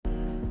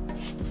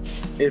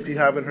If you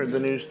haven't heard the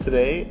news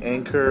today,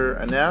 Anchor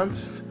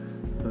announced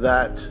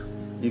that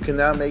you can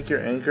now make your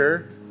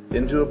Anchor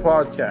into a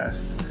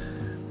podcast.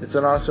 It's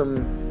an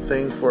awesome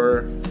thing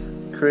for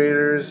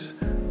creators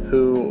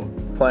who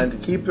plan to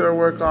keep their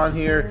work on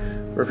here,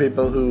 for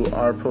people who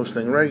are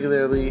posting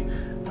regularly,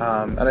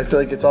 and I feel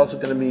like it's also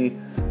going to be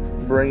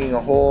bringing a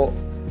whole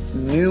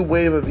new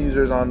wave of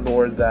users on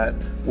board that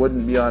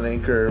wouldn't be on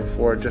Anchor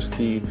for just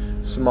the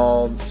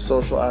small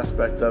social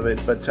aspect of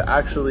it, but to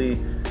actually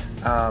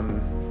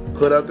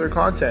put out their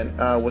content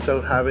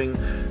without having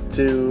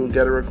to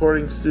get a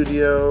recording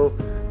studio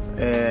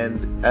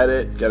and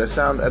edit, get a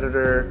sound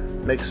editor,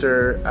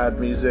 mixer, add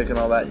music and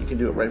all that. You can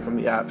do it right from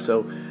the app.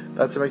 So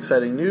that's some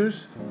exciting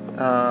news.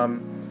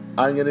 I'm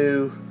going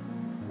to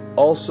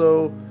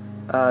also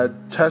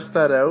test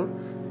that out.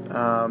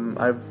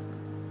 I've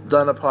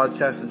done a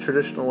podcast the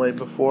traditional way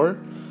before,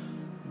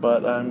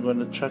 but I'm going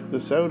to check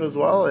this out as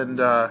well, and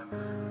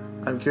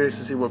I'm curious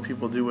to see what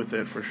people do with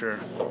it for sure.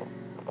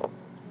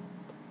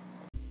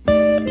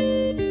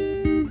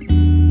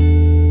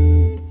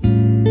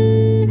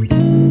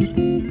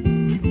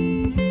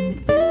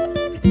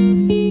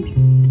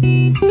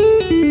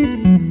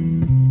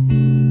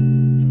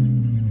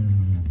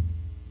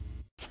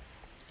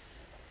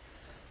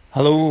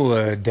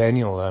 Hello,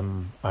 Daniel.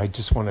 I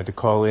just wanted to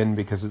call in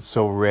because it's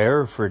so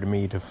rare for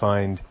me to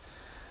find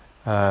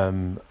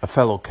a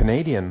fellow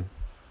Canadian,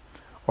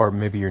 or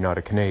maybe you're not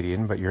a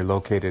Canadian, but you're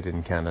located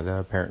in Canada,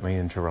 apparently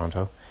in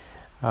Toronto,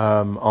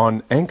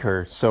 on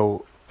Anchor.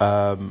 So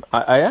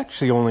I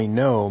actually only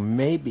know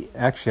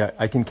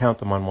I can count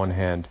them on one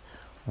hand.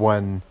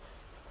 1,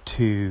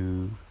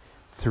 2,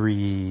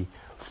 3,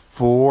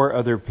 4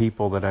 other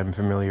people that I'm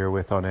familiar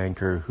with on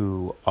Anchor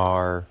who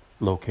are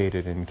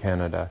located in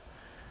Canada.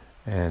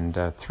 And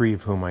 3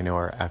 of whom I know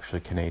are actually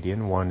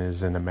Canadian. 1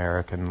 is an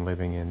American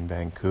living in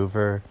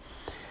Vancouver.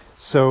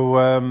 So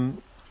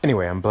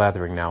anyway, I'm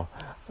blathering now.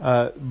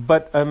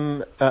 But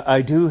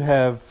I do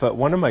have,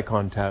 one of my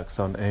contacts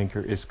on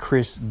Anchor is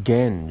Chris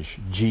Genge,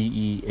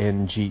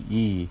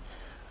 Genge,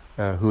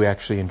 who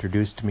actually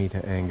introduced me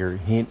to Anchor.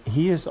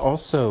 He is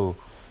also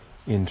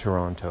in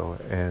Toronto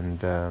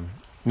and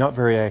not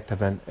very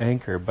active on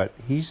Anchor, but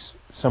he's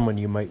someone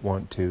you might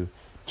want to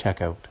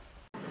check out.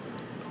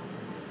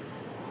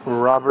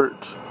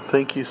 Robert,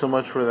 thank you so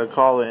much for the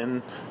call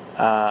in.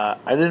 I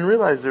didn't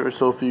realize there were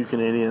so few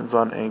Canadians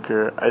on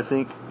Anchor. I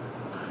think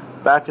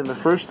back in the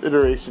first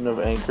iteration of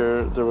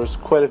Anchor, there was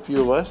quite a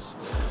few of us,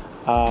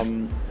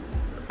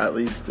 at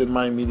least in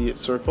my immediate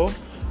circle.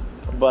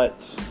 But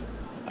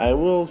I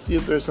will see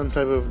if there's some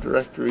type of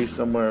directory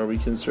somewhere we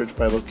can search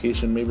by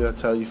location. Maybe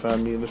that's how you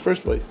found me in the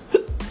first place.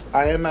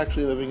 I am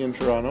actually living in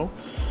Toronto,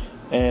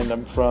 and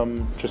I'm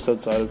from just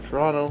outside of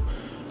Toronto.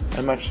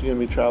 I'm actually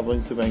going to be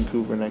traveling to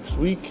Vancouver next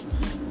week,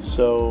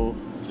 so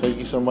thank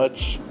you so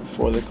much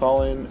for the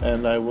call-in,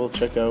 and I will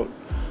check out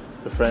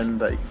the friend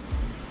that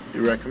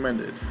you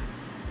recommended.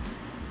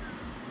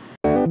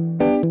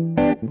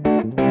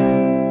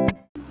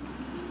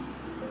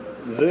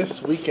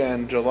 This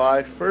weekend,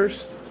 July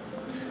 1st,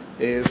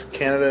 is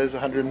Canada's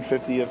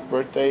 150th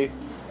birthday.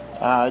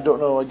 I don't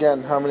know,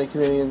 again, how many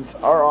Canadians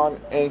are on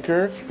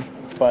Anchor,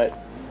 but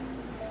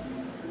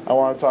I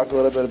want to talk a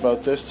little bit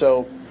about this.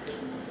 So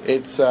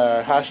it's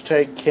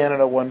hashtag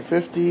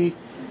Canada150.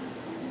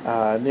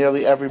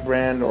 Nearly every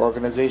brand or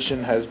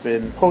organization has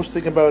been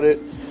posting about it.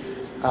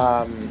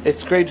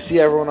 It's great to see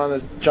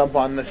everyone jump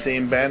on the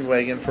same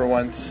bandwagon for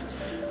once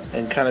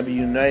and kind of be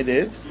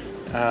united,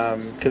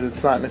 because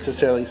it's not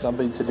necessarily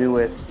something to do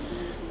with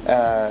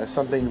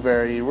something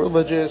very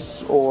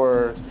religious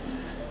or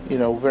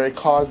very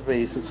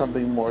cause-based. It's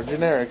something more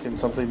generic and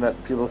something that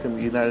people can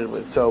be united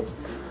with. So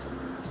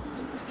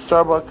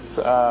Starbucks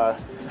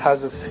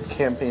has this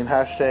campaign,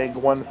 hashtag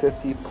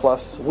 150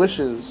 plus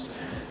wishes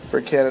for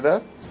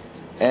Canada.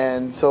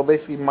 And so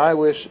basically my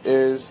wish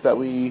is that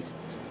we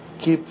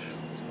keep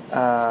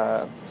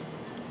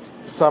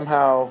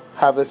somehow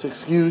have this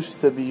excuse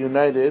to be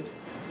united,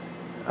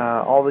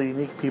 all the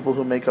unique people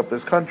who make up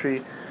this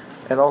country,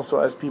 and also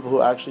as people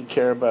who actually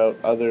care about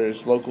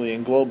others locally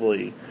and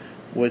globally,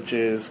 which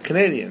is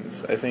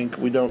Canadians. I think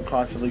we don't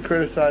constantly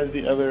criticize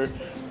the other.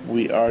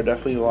 We are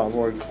definitely a lot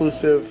more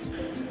inclusive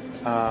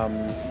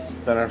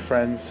than our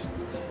friends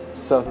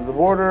south of the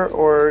border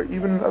or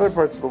even in other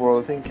parts of the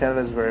world. I think Canada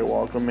is very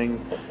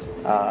welcoming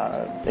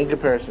in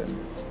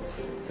comparison.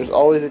 There's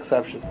always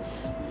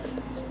exceptions.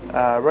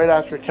 Right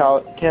after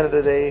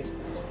Canada Day,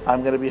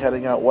 I'm going to be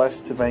heading out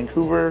west to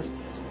Vancouver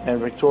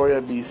and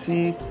Victoria,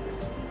 BC,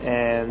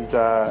 and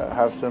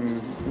have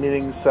some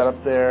meetings set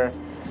up there,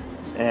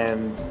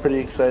 and pretty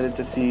excited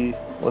to see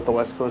what the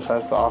West Coast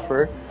has to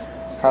offer.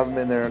 Haven't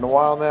been there in a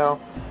while now.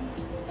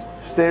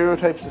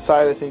 Stereotypes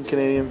aside, I think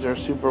Canadians are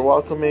super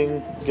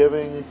welcoming,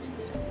 giving,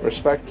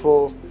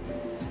 respectful,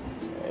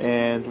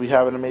 and we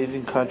have an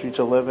amazing country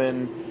to live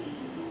in.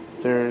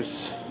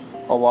 There's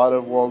a lot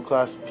of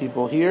world-class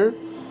people here,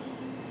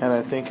 and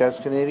I think as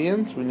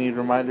Canadians, we need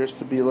reminders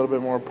to be a little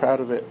bit more proud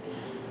of it.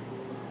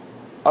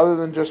 Other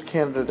than just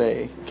Canada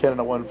Day,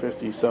 Canada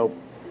 150. So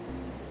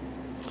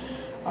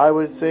I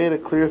would say to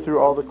clear through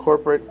all the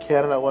corporate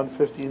Canada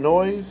 150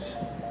 noise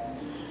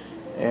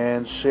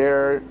and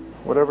share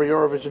whatever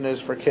your vision is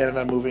for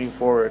Canada moving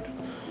forward.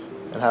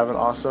 And have an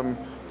awesome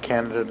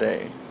Canada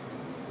Day.